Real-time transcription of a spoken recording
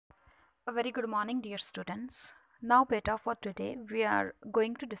A very good morning, dear students. Now, beta, for today, we are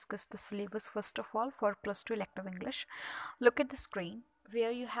going to discuss the syllabus first of all for plus 2 elective English. Look at the screen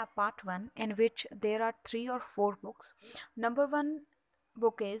where you have part 1, in which there are 3 or 4 books. Number 1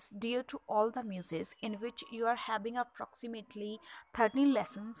 book is Dear to All the Muses, in which you are having approximately 13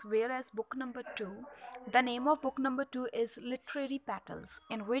 lessons, whereas book number 2, the name of book number 2 is Literary Petals,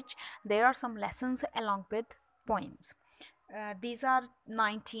 in which there are some lessons along with poems. These are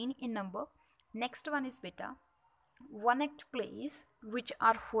 19 in number. Next one is beta one act plays, which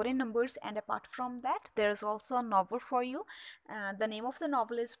are foreign numbers, and apart from that there is also a novel for you. The name of the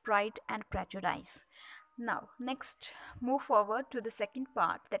novel is Pride and Prejudice. Now next, move forward to the second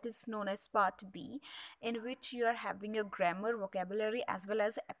part, that is known as part B, in which you are having a grammar, vocabulary as well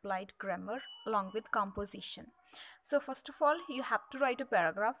as applied grammar along with composition. So first of all, you have to write a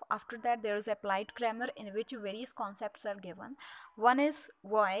paragraph. After that there is applied grammar, in which various concepts are given. One is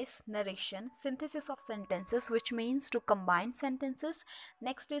voice, narration, synthesis of sentences, which means to combine sentences.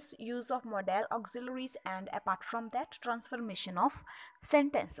 Next is use of modal auxiliaries, and apart from that, transformation of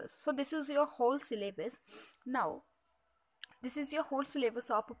sentences. So this is your whole syllabus. Now this is your whole syllabus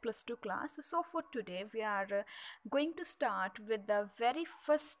of a plus 2 class. So for today we are going to start with the very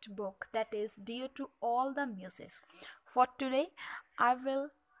first book, that is Dear to All the Muses. For today I will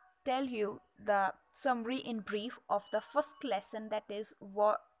tell you the summary in brief of the first lesson, that is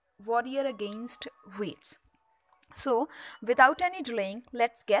Warrior Against Weeds. So without any delaying,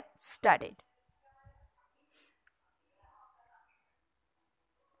 let's get started.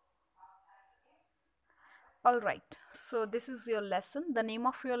 Alright, so this is your lesson. The name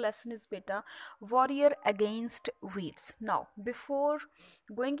of your lesson is beta Warrior Against Weeds. Now, before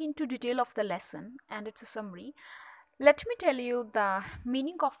going into detail of the lesson and its a summary, let me tell you the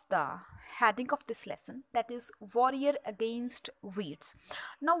meaning of the heading of this lesson, that is Warrior Against Weeds.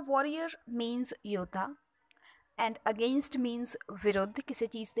 Now, warrior means Yoda, and against means विरुद्ध, किसी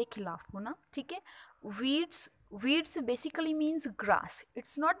चीज़ के खिलाफ होना, ठीक है. Weeds basically means grass.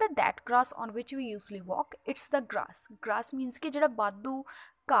 It's not that grass on which we usually walk, it's the grass means कि जो वाधू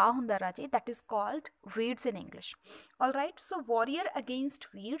घाह होंदा राजे, that is called weeds in English. All right, so warrior against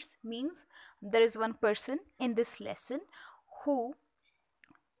weeds means there is one person in this lesson who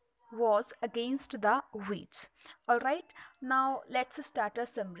was against the weeds. All right, now let's start a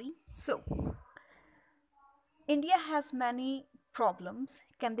summary. So India has many problems.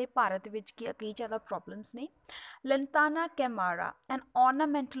 ਕਹਿੰਦੇ ਭਾਰਤ ਵਿੱਚ ਕਈ ਜ਼ਿਆਦਾ problems ਨੇ. Lantana camara, an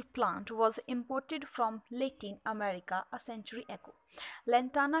ornamental plant, was imported from Latin America a century ago.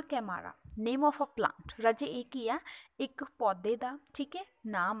 Lantana camara, name of a plant. ਰਾਜੇ ਇਹ ਕੀ ਆ? ਇੱਕ ਪੌਦੇ ਦਾ, ਠੀਕ ਹੈ,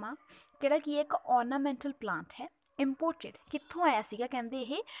 ਨਾਮ ਆ, ਕਿਹੜਾ ਕੀ ਹੈ? ਇੱਕ ornamental plant ਹੈ. Imported ਕਿੱਥੋਂ ਆਇਆ ਸੀਗਾ? ਕਹਿੰਦੇ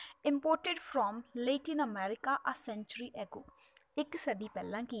ਇਹ imported from Latin America a century ago. ਇੱਕ ਸਦੀ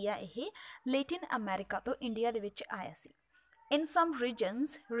ਪਹਿਲਾਂ ਕੀ ਆ? ਇਹ ਲੇਟਿਨ ਅਮਰੀਕਾ ਤੋਂ ਇੰਡੀਆ ਦੇ ਵਿੱਚ ਆਇਆ ਸੀ. ਇਨ ਸਮ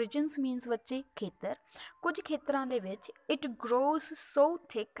ਰੀਜਨਸ ਮੀਨਸ ਬੱਚੇ ਖੇਤਰ, ਕੁਝ ਖੇਤਰਾਂ ਦੇ ਵਿੱਚ it grows so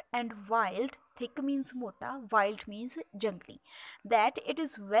thick and wild. Thick means ਮੋਟਾ, ਵਾਈਲਡ ਮੀਨਸ ਜੰਗਲੀ, that it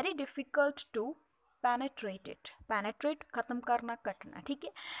is very difficult to ਪੈਨੇਟਰੇਟ ਖਤਮ ਕਰਨਾ, ਕੱਟਣਾ, ਠੀਕ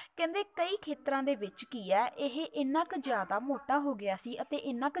ਹੈ. ਕਹਿੰਦੇ ਕਈ ਖੇਤਰਾਂ ਦੇ ਵਿੱਚ ਕੀ ਹੈ, ਇਹ ਇੰਨਾ ਕੁ ਜ਼ਿਆਦਾ ਮੋਟਾ ਹੋ ਗਿਆ ਸੀ ਅਤੇ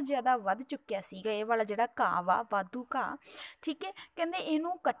ਇੰਨਾ ਕੁ ਜ਼ਿਆਦਾ ਵੱਧ ਚੁੱਕਿਆ ਸੀਗਾ ਇਹ ਵਾਲਾ ਜਿਹੜਾ ਘਾਹ ਵਾ, ਵਾਧੂ ਘਾਹ, ਠੀਕ ਹੈ. ਕਹਿੰਦੇ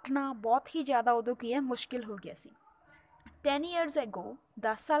ਇਹਨੂੰ ਕੱਟਣਾ ਬਹੁਤ ਹੀ ਜ਼ਿਆਦਾ ਉਦੋਂ ਕੀ ਹੈ, ਮੁਸ਼ਕਿਲ ਹੋ ਗਿਆ ਸੀ. 10 years ago,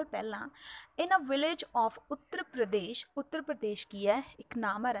 10 ਸਾਲ ਪਹਿਲਾਂ, in a village of Uttar Pradesh ਕੀ ਹੈ, ਇੱਕ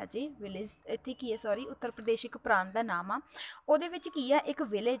ਨਾਮ ਹੈ ਰਾਜੇ, ਵਿਲੇਜ ਇੱਥੇ ਕੀ ਹੈ, ਸੌਰੀ, ਉੱਤਰ ਪ੍ਰਦੇਸ਼ ਇੱਕ ਪ੍ਰਾਂਤ ਦਾ ਨਾਮ ਆ. ਉਹਦੇ ਵਿੱਚ ਕੀ ਆ, ਇੱਕ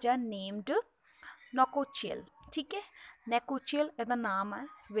ਵਿਲੇਜ ਆ ਨੇਮਡ ਨੋਕੋਚੀਅਲ, ਠੀਕ ਹੈ. ਨੈਕੋਚੀਅਲ ਇਹਦਾ ਨਾਮ ਹੈ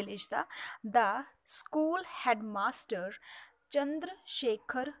ਵਿਲੇਜ ਦਾ. ਦਾ school headmaster Chandra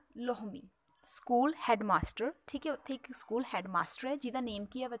Shekhar ਲੋਹਮੀ, school headmaster, ਠੀਕ ਹੈ, ਉੱਥੇ ਇੱਕ ਸਕੂਲ ਹੈਡਮਾਸਟਰ ਹੈ ਜਿਹਦਾ ਨੇਮ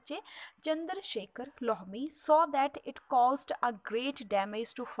ਕੀ ਹੈ ਬੱਚੇ? Chandra Shekhar ਲੋਹਮੀ. So that it ਕਾਜ਼ਡ a great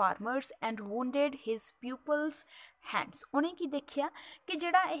damage to farmers and ਵੂੰਡਡ his ਪਿਊਪਲਸ hands. ਉਹਨੇ ਕੀ ਦੇਖਿਆ ਕਿ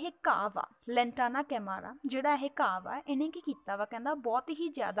ਜਿਹੜਾ ਇਹ ਘਾਹ ਵਾ, ਲੈਂਟਾਨਾ ਕੈਮਾਰਾ, ਜਿਹੜਾ ਇਹ ਘਾਹ ਵਾ, ਇਹਨੇ ਕੀ ਕੀਤਾ ਵਾ? ਕਹਿੰਦਾ ਬਹੁਤ ਹੀ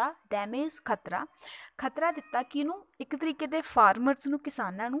ਜ਼ਿਆਦਾ ਡੈਮੇਜ, ਖਤਰਾ ਦਿੱਤਾ ਕਿ ਇਹਨੂੰ ਇੱਕ ਤਰੀਕੇ ਦੇ ਫਾਰਮਰਸ ਨੂੰ,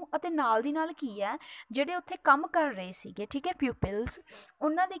 ਕਿਸਾਨਾਂ ਨੂੰ, ਅਤੇ ਨਾਲ ਦੀ ਨਾਲ ਕੀ ਹੈ, ਜਿਹੜੇ ਉੱਥੇ ਕੰਮ ਕਰ ਰਹੇ ਸੀਗੇ, ਠੀਕ ਹੈ, ਪਿਊਪਲਸ,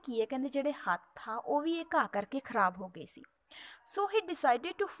 ਉਹਨਾਂ ਦੇ ਕੀ ਹੈ, ਕਹਿੰਦੇ ਜਿਹੜੇ ਹੱਥ ਆ ਉਹ ਵੀ ਇਹ ਘਾਹ ਕਰਕੇ ਖਰਾਬ ਹੋ ਗਏ ਸੀ. ਸੋ ਹੀ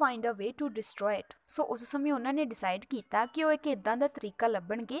decided to find a way to destroy it. ਸੋ ਉਸ ਸਮੇਂ ਉਹਨਾਂ ਨੇ ਡਿਸਾਈਡ ਕੀਤਾ ਕਿ ਉਹ ਇੱਕ ਇੱਦਾਂ ਦਾ ਤਰੀਕਾ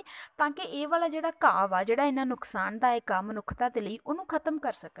ਲੱਭਣਗੇ ਤਾਂ ਕਿ ਇਹ ਵਾਲਾ ਜਿਹੜਾ ਘਾਹ ਵਾ, ਜਿਹੜਾ ਇੰਨਾ ਨੁਕਸਾਨਦਾਇਕ ਆ ਮਨੁੱਖਤਾ ਦੇ ਲਈ, ਉਹਨੂੰ ਖਤਮ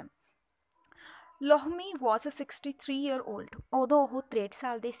ਕਰ ਸਕਣ. ਲੋਹਮੀ ਵਾਸ 63 year old. ਉਦੋਂ ਉਹ 63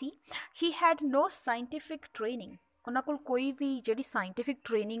 ਸਾਲ ਦੇ ਸੀ. He had no scientific training. ਉਹਨਾਂ ਕੋਲ ਕੋਈ ਵੀ ਜਿਹੜੀ ਸਾਇੰਟੀਫਿਕ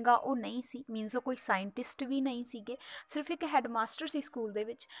ਟ੍ਰੇਨਿੰਗ ਆ ਉਹ ਨਹੀਂ ਸੀ, ਮੀਨਸ ਉਹ ਕੋਈ ਸਾਇੰਟਿਸਟ ਵੀ ਨਹੀਂ ਸੀਗੇ, ਸਿਰਫ ਇੱਕ ਹੈਡਮਾਸਟਰ ਸੀ ਸਕੂਲ ਦੇ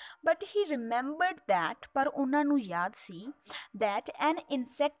ਵਿੱਚ। ਬਟ ਹੀ ਰਿਮੈਂਬਰਡ ਦੈਟ, ਪਰ ਉਹਨਾਂ ਨੂੰ ਯਾਦ ਸੀ that N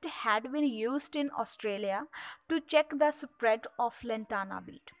insect head bean used in Australia to check the spread of Lantana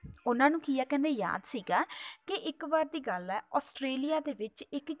weed. ਉਹਨਾਂ ਨੂੰ ਕੀ ਆ, ਕਹਿੰਦੇ ਯਾਦ ਸੀਗਾ ਕਿ ਇੱਕ ਵਾਰ ਦੀ ਗੱਲ ਹੈ, ਆਸਟ੍ਰੇਲੀਆ ਦੇ ਵਿੱਚ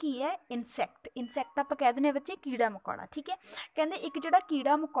ਇੱਕ ਕੀ ਹੈ ਇਨਸੈਕਟ, ਇਨਸੈਕਟ ਆਪਾਂ ਕਹਿ ਦਿੰਦੇ ਹਾਂ ਬੱਚੇ ਕੀੜਾ ਮਕੌੜਾ, ਠੀਕ ਹੈ। ਕਹਿੰਦੇ ਇੱਕ ਜਿਹੜਾ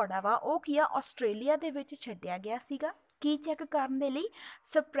ਕੀੜਾ ਮਕੌੜਾ ਵਾ ਉਹ ਕੀ ਆ ਆਸਟ੍ਰੇਲੀਆ ਦੇ ਵਿੱਚ ਛੱਡਿਆ ਗਿਆ ਸੀਗਾ, ਕੀ ਚੈੱਕ ਕਰਨ ਦੇ ਲਈ,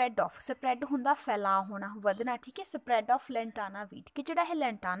 ਸਪਰੈਡ ਆਫ, ਸਪਰੈਡ ਹੁੰਦਾ ਫੈਲਾ ਹੋਣਾ, ਵਧਣਾ, ਠੀਕ ਹੈ, ਸਪਰੈਡ ਆਫ ਲੈਂਟਾਨਾ ਵੀਡ, ਕਿ ਜਿਹੜਾ ਇਹ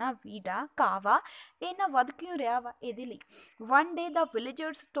ਲੈਂਟਾਨਾ ਵੀਡ ਆ ਘਾਹ ਵਾ ਇਹ ਨਾ ਵੱਧ ਕਿਉਂ ਰਿਹਾ ਵਾ ਇਹਦੇ ਲਈ। One day the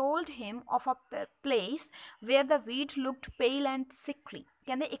ਵਿਲੇਜਰਸ told him of a place wear the weed looked pale and ਸਿਕਲੀ।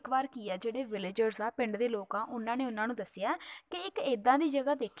 ਕਹਿੰਦੇ ਇੱਕ ਵਾਰ ਕੀ ਆ ਜਿਹੜੇ ਵਿਲੇਜਰਸ ਆ ਪਿੰਡ ਦੇ ਲੋਕ ਆ ਉਹਨਾਂ ਨੇ ਉਹਨਾਂ ਨੂੰ ਦੱਸਿਆ ਕਿ ਇੱਕ ਇੱਦਾਂ ਦੀ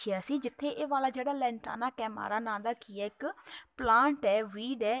ਜਗ੍ਹਾ ਦੇਖਿਆ ਸੀ ਜਿੱਥੇ ਇਹ ਵਾਲਾ ਜਿਹੜਾ ਲੈਂਟਾਨਾ ਕੈਮਾਰਾ ਨਾਂ ਦਾ ਕੀ ਹੈ ਇੱਕ ਪਲਾਂਟ ਹੈ,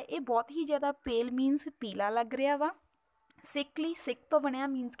 ਵੀਡ ਹੈ, ਇਹ ਬਹੁਤ ਹੀ ਜ਼ਿਆਦਾ ਪੇਲ ਮੀਨਸ ਪੀਲਾ ਲੱਗ ਰਿਹਾ ਵਾ, ਸਿਕਲੀ ਸਿੱਕ ਤੋਂ ਬਣਿਆ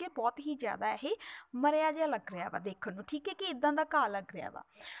ਮੀਨਸ ਕਿ ਬਹੁਤ ਹੀ ਜ਼ਿਆਦਾ ਇਹ ਮਰਿਆ ਜਿਹਾ ਲੱਗ ਰਿਹਾ ਵਾ ਦੇਖਣ ਨੂੰ, ਠੀਕ ਹੈ, ਕਿ ਇਦਾਂ ਦਾ ਘਾਹ ਲੱਗ ਰਿਹਾ ਵਾ।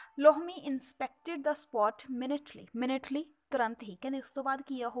 ਲੋਹਮੀ ਇੰਸਪੈਕਟਡ ਦਾ ਸਪੌਟ ਮਿਨਟਲੀ, ਮਿਨਟਲੀ ਤੁਰੰਤ ਹੀ, ਕਹਿੰਦੇ ਉਸ ਤੋਂ ਬਾਅਦ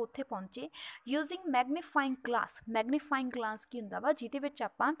ਕੀ ਆ ਉਹ ਉੱਥੇ ਪਹੁੰਚੇ ਯੂਜ਼ਿੰਗ ਮੈਗਨੀਫਾਈਂਗ ਗਲਾਸ। ਮੈਗਨੀਫਾਈਂਗ ਗਲਾਸ ਕੀ ਹੁੰਦਾ ਵਾ, ਜਿਹਦੇ ਵਿੱਚ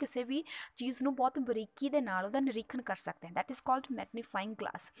ਆਪਾਂ ਕਿਸੇ ਵੀ ਚੀਜ਼ ਨੂੰ ਬਹੁਤ ਬਰੀਕੀ ਦੇ ਨਾਲ ਉਹਦਾ ਨਿਰੀਖਣ ਕਰ ਸਕਦੇ ਹਾਂ, that is called ਮੈਗਨੀਫਾਈਂਗ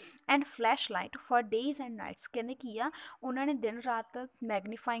glass and flash light for days and nights. ਕਹਿੰਦੇ ਕੀ ਆ ਉਹਨਾਂ ਨੇ ਦਿਨ ਰਾਤ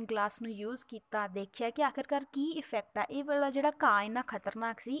ਮੈਗਨੀਫਾਈਂਗ ਗਲਾਸ ਨੂੰ ਯੂਜ਼ ਕੀਤਾ, ਦੇਖਿਆ ਕਿ ਆਖਿਰਕਾਰ ਕੀ ਇਫੈਕਟ ਆ, ਇਹ ਵਾਲਾ ਜਿਹੜਾ ਘਾਹ ਇੰਨਾ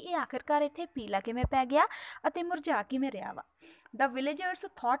ਖਤਰਨਾਕ ਸੀ ਇਹ ਆਖਿਰਕਾਰ ਇੱਥੇ ਪੀਲਾ ਕਿਵੇਂ ਪੈ ਗਿਆ ਅਤੇ ਮੁਰਝਾ ਕਿਵੇਂ ਰਿਹਾ ਵਾ। ਦ ਵਿਲੇਜਰਸ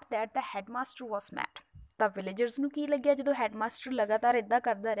thought that the headmaster was made. ਤਾਂ ਵਿਲੇਜਰਸ ਨੂੰ ਕੀ ਲੱਗਿਆ ਜਦੋਂ ਹੈਡਮਾਸਟਰ ਲਗਾਤਾਰ ਇੱਦਾਂ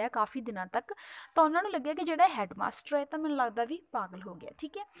ਕਰਦਾ ਰਿਹਾ ਕਾਫੀ ਦਿਨਾਂ ਤੱਕ, ਤਾਂ ਉਹਨਾਂ ਨੂੰ ਲੱਗਿਆ ਕਿ ਜਿਹੜਾ ਹੈਡਮਾਸਟਰ ਹੈ ਤਾਂ ਮੈਨੂੰ ਲੱਗਦਾ ਵੀ ਪਾਗਲ ਹੋ ਗਿਆ,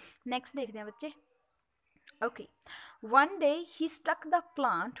 ਠੀਕ ਹੈ। ਨੈਕਸਟ ਦੇਖਦੇ ਹਾਂ ਬੱਚੇ। Okay, one day he stuck the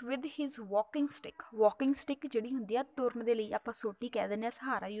plant with his walking stick. Walking stick ਜਿਹੜੀ ਹੁੰਦੀ ਆ ਤੁਰਨ ਦੇ ਲਈ ਆਪਾਂ ਸੋਟੀ ਕਹਿ ਦਿੰਦੇ ਹਾਂ,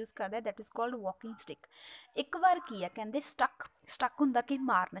 ਸਹਾਰਾ ਯੂਜ਼ ਕਰਦੇ ਹਾਂ, that is called walking stick. ਇੱਕ ਵਾਰ ਕੀ ਆ ਕਹਿੰਦੇ ਸਟਕ, ਸਟਕ ਹੁੰਦਾ ਕਿ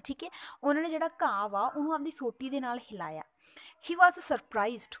ਮਾਰਨਾ, ਠੀਕ ਹੈ, ਉਹਨਾਂ ਨੇ ਜਿਹੜਾ ਘਾਹ ਵਾ ਉਹਨੂੰ ਆਪਦੀ ਸੋਟੀ ਦੇ ਨਾਲ ਹਿਲਾਇਆ। ਹੀ ਵਾਜ਼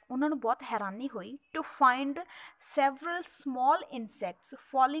ਸਰਪ੍ਰਾਈਜ਼ਡ, ਉਹਨਾਂ ਨੂੰ ਬਹੁਤ ਹੈਰਾਨੀ ਹੋਈ to find several small insects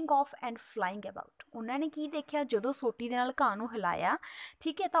falling of and flying about. ਉਹਨਾਂ ਨੇ ਕੀ ਦੇਖਿਆ ਜਦੋਂ ਸੋਟੀ ਦੇ ਨਾਲ ਘਾਹ ਨੂੰ ਹਿਲਾਇਆ,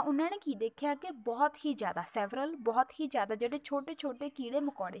 ਠੀਕ ਹੈ, ਤਾਂ ਉਹਨਾਂ ਨੇ ਕੀ ਦੇਖਿਆ ਕਿ ਬਹੁਤ ਹੀ ਜ਼ਿਆਦਾ ਸੈਵਰਲ, ਬਹੁਤ ਹੀ ਜ਼ਿਆਦਾ ਜਿਹੜੇ ਛੋਟੇ ਛੋਟੇ ਕੀੜੇ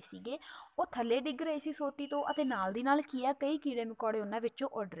ਮਕੌੜੇ ਸੀਗੇ ਉਹ ਥੱਲੇ ਡਿੱਗ ਰਹੇ ਸੀ ਸੋਟੀ ਤੋਂ, ਅਤੇ ਨਾਲ ਦੀ ਨਾਲ ਕੀ ਆ ਕਈ ਕੀੜੇ ਮਕੌੜੇ ਉਹਨਾਂ ਵਿੱਚੋਂ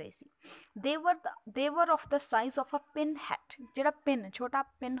ਉੱਡ ਰਹੇ ਸੀ। ਦੇ ਵਰ of the size of a pin hat, ਜਿਹੜਾ ਪਿਨ ਛੋਟਾ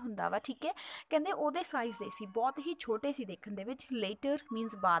ਪਿਨ ਹੁੰਦਾ ਵਾ, ਠੀਕ ਹੈ, ਕਹਿੰਦੇ ਉਹਦੇ ਸਾਈਜ਼ ਦੇ ਸੀ, ਬਹੁਤ ਹੀ ਛੋਟੇ ਸੀ ਦੇਖਣ ਦੇ ਵਿੱਚ। ਲੇਟਰ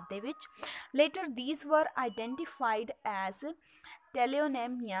ਮੀਨਸ ਬਾਅਦ ਦੇ ਵਿੱਚ, later these were identified as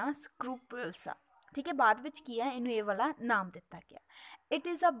ਟੈਲੀਓਨੈਮੀਆ ਸਕਰੂਪਲਸਾ, ਠੀਕ ਹੈ, ਬਾਅਦ ਵਿੱਚ ਕੀ ਹੈ ਇਹਨੂੰ ਇਹ ਵਾਲਾ ਨਾਮ ਦਿੱਤਾ ਗਿਆ। It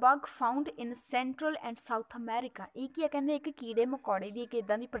is a ਬਗ found in central and south America. ਇਹ ਕੀ ਹੈ ਕਹਿੰਦੇ ਇੱਕ ਕੀੜੇ ਮਕੌੜੇ ਦੀ ਇੱਕ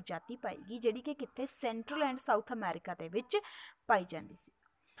ਇੱਦਾਂ ਦੀ ਪ੍ਰਜਾਤੀ ਪਾਏਗੀ ਜਿਹੜੀ ਕਿ ਕਿੱਥੇ ਸੈਂਟਰਲ ਐਂਡ ਸਾਊਥ ਅਮੈਰੀਕਾ ਦੇ ਵਿੱਚ ਪਾਈ ਜਾਂਦੀ ਸੀ।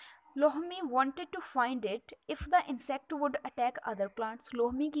 ਲੋਹਮੀ wanted to find it if the insect wood attack other plants.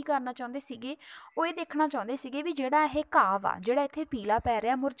 ਲੋਹਮੀ ਕੀ ਕਰਨਾ ਚਾਹੁੰਦੇ ਸੀਗੇ, ਉਹ ਇਹ ਦੇਖਣਾ ਚਾਹੁੰਦੇ ਸੀਗੇ ਵੀ ਜਿਹੜਾ ਇਹ ਘਾਹ ਵਾ ਜਿਹੜਾ ਇੱਥੇ ਪੀਲਾ ਪੈ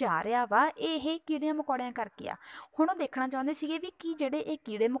ਰਿਹਾ ਮੁਰਝਾ ਰਿਹਾ ਵਾ ਇਹ ਕੀੜਿਆਂ ਮਕੌੜਿਆਂ ਕਰਕੇ ਆ। ਹੁਣ ਉਹ ਦੇਖਣਾ ਚਾਹੁੰਦੇ ਸੀਗੇ ਵੀ ਕੀ ਜਿਹੜੇ ਇਹ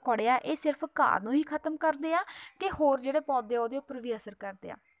ਕੀੜੇ ਮਕੌੜੇ ਆ ਇਹ ਸਿਰਫ ਘਾਹ ਨੂੰ ਹੀ ਖਤਮ ਕਰਦੇ ਆ ਕਿ ਹੋਰ ਜਿਹੜੇ ਪੌਦੇ ਉਹਦੇ ਉੱਪਰ ਵੀ ਅਸਰ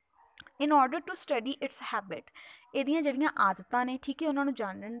ਕਰਦੇ ਆ। ਇਨ order to study it's habit, ਇਹਦੀਆਂ ਜਿਹੜੀਆਂ ਆਦਤਾਂ ਨੇ, ਠੀਕ ਹੈ, ਉਹਨਾਂ ਨੂੰ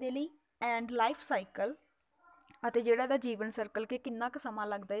ਜਾਣਨ ਦੇ ਲਈ, ਐਂਡ ਲਾਈਫ ਸਾਈਕਲ, ਅਤੇ ਜਿਹੜਾ ਇਹਦਾ ਜੀਵਨ ਸਰਕਲ ਕਿ ਕਿੰਨਾ ਕੁ ਸਮਾਂ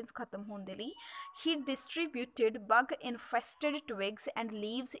ਲੱਗਦਾ ਹੈ ਖਤਮ ਹੋਣ ਦੇ ਲਈ, ਹੀ ਡਿਸਟਰੀਬਿਊਟਿਡ ਬਗ ਇਨਫੈਸਟਡ ਟਵਿਗਸ and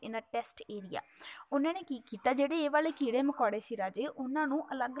leaves in a test area. ਉਹਨਾਂ ਨੇ ਕੀ ਕੀਤਾ, ਜਿਹੜੇ ਇਹ ਵਾਲੇ ਕੀੜੇ ਮਕੌੜੇ ਸੀ ਰਾਜੇ, ਉਹਨਾਂ ਨੂੰ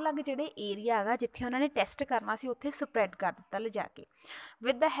ਅਲੱਗ-ਅਲੱਗ ਜਿਹੜੇ ਏਰੀਆ ਹੈਗਾ ਜਿੱਥੇ ਉਹਨਾਂ ਨੇ ਟੈਸਟ ਕਰਨਾ ਸੀ ਉੱਥੇ ਸਪਰੈਡ ਕਰ ਦਿੱਤਾ ਲਿਜਾ ਕੇ।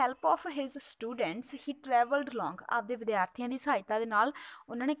 With the help of his students he travelled ਲੌਂਗ, ਆਪਦੇ ਵਿਦਿਆਰਥੀਆਂ ਦੀ ਸਹਾਇਤਾ ਦੇ ਨਾਲ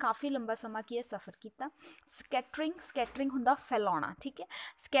ਉਹਨਾਂ ਨੇ ਕਾਫੀ ਲੰਬਾ ਸਮਾਂ ਕੀ ਹੈ ਸਫ਼ਰ ਕੀਤਾ। ਸਕੈਟਰਿੰਗ, ਸਕੈਟਰਿੰਗ ਹੁੰਦਾ ਫੈਲਾਉਣਾ, ਠੀਕ ਹੈ,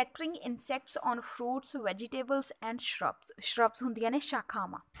 scattering insects on fruits vegetables and ਸ਼ਰਬਸ। ਸ਼ਰਬਸ ਹੁੰਦੀਆਂ ਨੇ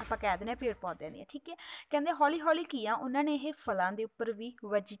ਸ਼ਾਖਾਵਾਂ, ਆਪਾਂ ਕਹਿ ਦਿੰਦੇ ਹਾਂ ਪੇੜ ਪੌਦਿਆਂ ਦੀਆਂ, ਠੀਕ ਹੈ। ਕਹਿੰਦੇ ਹੌਲੀ ਹੌਲੀ ਕੀ ਆ ਉਹਨਾਂ ਨੇ ਇਹ ਫਲਾਂ ਦੇ ਉੱਪਰ ਵੀ,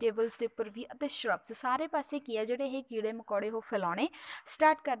 ਵੈਜੀਟੇਬਲਸ ਦੇ ਉੱਪਰ ਵੀ ਅਤੇ ਸ਼ਰਬਸ ਸਾਰੇ ਪਾਸੇ ਕੀ ਆ ਜਿਹੜੇ ਇਹ ਕੀੜੇ ਮਕੌੜੇ ਉਹ ਫੈਲਾਉਣੇ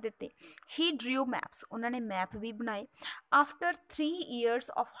ਸਟਾਰਟ ਕਰ ਦਿੱਤੇ। ਹੀ ਡਰਿਊ ਮੈਪਸ, ਉਹਨਾਂ ਨੇ ਮੈਪ ਵੀ ਬਣਾਏ। After 3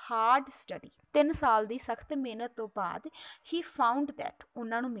 years of hard study, 3 ਸਾਲ ਦੀ ਸਖਤ ਮਿਹਨਤ ਤੋਂ ਬਾਅਦ ਹੀ ਫਾਊਂਡ ਦੈਟ,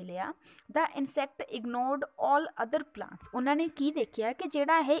 ਉਹਨਾਂ ਨੂੰ ਮਿਲਿਆ ਦਾ ਇਨਸੈਕਟ ਇਗਨੋਰਡ ਆਲ ਅਦਰ ਪਲਾਂਟਸ। ਉਹਨਾਂ ਨੇ ਕੀ ਦੇਖਿਆ ਕਿ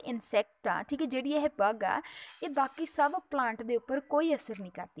ਜਿਹੜਾ ਇਹ ਇਨਸੈਕਟ ਆ, ਠੀਕ ਹੈ, ਜਿਹੜੀ ਇਹ ਬਗ ਆ ਇਹ ਬਾਕੀ ਸਭ ਪਲਾਂਟ ਦੇ ਉੱਪਰ ਕੋਈ ਅਸਰ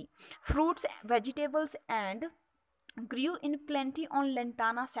ਨਹੀਂ ਕਰਦੀ। Fruits vegetables and ਗ੍ਰਿਊ in plenty on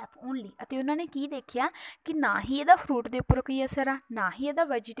Lantana sap only. ਅਤੇ ਉਹਨਾਂ ਨੇ ਕੀ ਦੇਖਿਆ ਕਿ ਨਾ ਹੀ ਇਹਦਾ ਫਰੂਟ ਦੇ ਉੱਪਰ ਕੋਈ ਅਸਰ ਆ, ਨਾ ਹੀ ਇਹਦਾ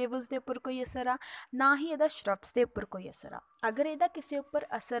ਵੈਜੀਟੇਬਲਸ ਦੇ ਉੱਪਰ ਕੋਈ ਅਸਰ ਆ, ਨਾ ਹੀ ਇਹਦਾ ਸ਼ਰਬਸ ਦੇ ਉੱਪਰ ਕੋਈ ਅਸਰ ਆ। ਅਗਰ ਇਹਦਾ ਕਿਸੇ ਉੱਪਰ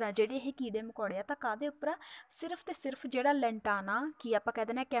ਅਸਰ ਆ ਜਿਹੜੇ ਇਹ ਕੀੜੇ ਮਕੌੜੇ ਆ ਤਾਂ ਕਾਹਦੇ ਉੱਪਰ ਆ, ਸਿਰਫ ਤੇ ਸਿਰਫ ਜਿਹੜਾ ਲੈਂਟਾਨਾ ਕੀ ਆਪਾਂ ਕਹਿ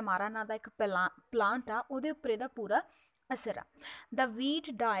ਦਿੰਦੇ ਹਾਂ ਕੈਮਾਰਾ ਨਾਂ ਦਾ ਇੱਕ ਪਲਾਂਟ ਆ ਉਹਦੇ ਉੱਪਰ ਇਹਦਾ ਪੂਰਾ ਅਸਰ ਆ। ਦ ਵੀਟ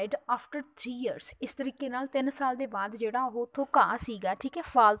ਡਾਈਡ ਆਫਟਰ 3 years। ਇਸ ਤਰੀਕੇ ਨਾਲ 3 ਸਾਲ ਦੇ ਬਾਅਦ ਜਿਹੜਾ ਉਹ ਉੱਥੋਂ ਘਾਹ ਸੀਗਾ, ਠੀਕ ਹੈ,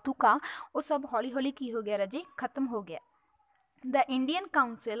 ਫਾਲਤੂ ਘਾਹ, ਉਹ ਸਭ ਹੌਲੀ ਹੌਲੀ ਕੀ ਹੋ ਗਿਆ ਰਾਜੇ, ਖਤਮ ਹੋ ਗਿਆ। The Indian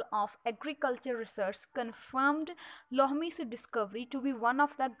Council of Agriculture Research confirmed Lohmi's discovery to be one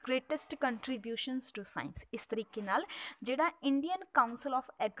of the greatest contributions to science। ਇਸ ਤਰੀਕੇ ਨਾਲ ਜਿਹੜਾ Indian council of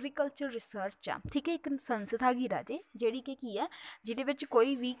agriculture research ਆ, ਠੀਕ ਹੈ, ਇੱਕ ਸੰਸਥਾ ਹੈਗੀ ਰਾਜੇ ਜਿਹੜੀ ਕਿ ਕੀ ਹੈ, ਜਿਹਦੇ ਵਿੱਚ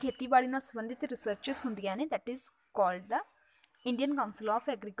ਕੋਈ ਵੀ ਖੇਤੀਬਾੜੀ ਨਾਲ ਸੰਬੰਧਿਤ ਰਿਸਰਚਸ ਹੁੰਦੀਆਂ ਨੇ, that is called the Indian council of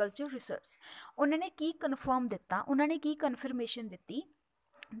agriculture research. ਉਹਨਾਂ ਨੇ ਕੀ ਕਨਫਰਮ ਦਿੱਤਾ, ਉਹਨਾਂ ਨੇ ਕੀ ਕਨਫਰਮੇਸ਼ਨ ਦਿੱਤੀ,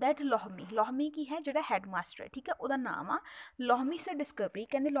 दैट लोहमी की है जो हैडमास्टर है, ठीक है, ਉਹਦਾ ਨਾਮ ਆ ਲੋਹਮੀ ਸੇ ਡਿਸਕਵਰੀ।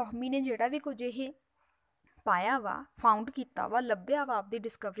 ਕਹਿੰਦੇ ਲੋਹਮੀ ਨੇ ਜਿਹੜਾ ਵੀ ਕੁਝ ਇਹ ਪਾਇਆ ਵਾ, ਫਾਊਂਡ ਕੀਤਾ ਵਾ, ਲੱਭਿਆ ਵਾ ਆਪਦੀ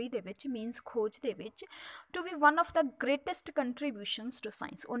ਡਿਸਕਵਰੀ ਦੇ ਵਿੱਚ, ਮੀਨਸ ਖੋਜ ਦੇ ਵਿੱਚ, to be one of the greatest contributions to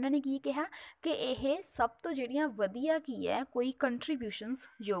science. ਉਹਨਾਂ ਨੇ ਕੀ ਕਿਹਾ ਕਿ ਇਹ ਸਭ ਤੋਂ ਜਿਹੜੀਆਂ ਵਧੀਆ ਕੀ ਹੈ ਕੋਈ ਕੰਟਰੀਬਿਊਸ਼ਨਸ,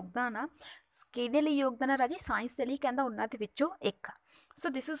 ਯੋਗਦਾਨ ਆ, ਕਿਹਦੇ ਲਈ ਯੋਗਦਾਨ ਆ ਰਾਜੇ, ਸਾਇੰਸ ਦੇ ਲਈ, ਕਹਿੰਦਾ ਉਹਨਾਂ ਦੇ ਵਿੱਚੋਂ ਇੱਕ ਆ। ਸੋ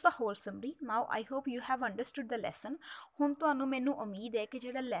this is the hole summary. Now I hope you have understood the lesson. ਹੁਣ ਤੁਹਾਨੂੰ ਮੈਨੂੰ ਉਮੀਦ ਹੈ ਕਿ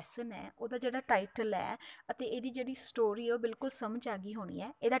ਜਿਹੜਾ ਲੈਸਨ ਹੈ ਉਹਦਾ ਜਿਹੜਾ ਟਾਈਟਲ ਹੈ ਅਤੇ ਇਹਦੀ ਜਿਹੜੀ ਸਟੋਰੀ ਹੈ ਉਹ ਬਿਲਕੁਲ ਸਮਝ ਆ ਗਈ ਹੋਣੀ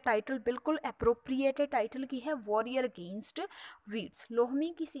ਹੈ। ਇਹਦਾ ਟਾਈਟਲ ਬਿਲਕੁਲ ਐਪਰੋਪਰੀਏਟ ਟਾਈਟਲ ਕੀ ਹੈ, ਵਾਰੀਅਰ ਅਗੇਂਸਟ ਵੀਡਸ।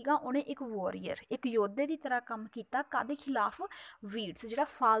 ਲੋਹਮੀ ਕੀ ਸੀਗਾ, ਉਹਨੇ ਇੱਕ ਵਾਰੀਅਰ, ਇੱਕ ਯੋਧੇ ਦੀ ਤਰ੍ਹਾਂ ਕੰਮ ਕੀਤਾ, ਕਾਹਦੇ ਖਿਲਾਫ, ਵੀਡਸ, ਜਿਹੜਾ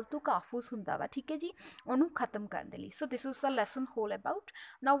ਫਾਲਤੂ ਕਾਫੂਸ ਹੁੰਦਾ ਵਾ, ਠੀਕ ਹੈ ਜੀ, ਉਹਨੂੰ ਖਤਮ ਕਰਨ ਦੇ ਲਈ। ਸੋ this is the lesson hole about.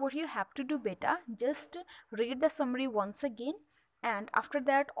 Now what you have to do beta, just read the summary once again, and after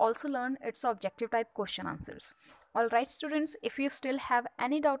that also learn its objective type question answers. All right students, if you still have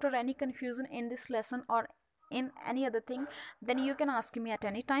any doubt or any confusion in this lesson or in any other thing, then you can ask me at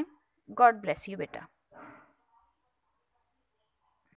any time. God bless you beta.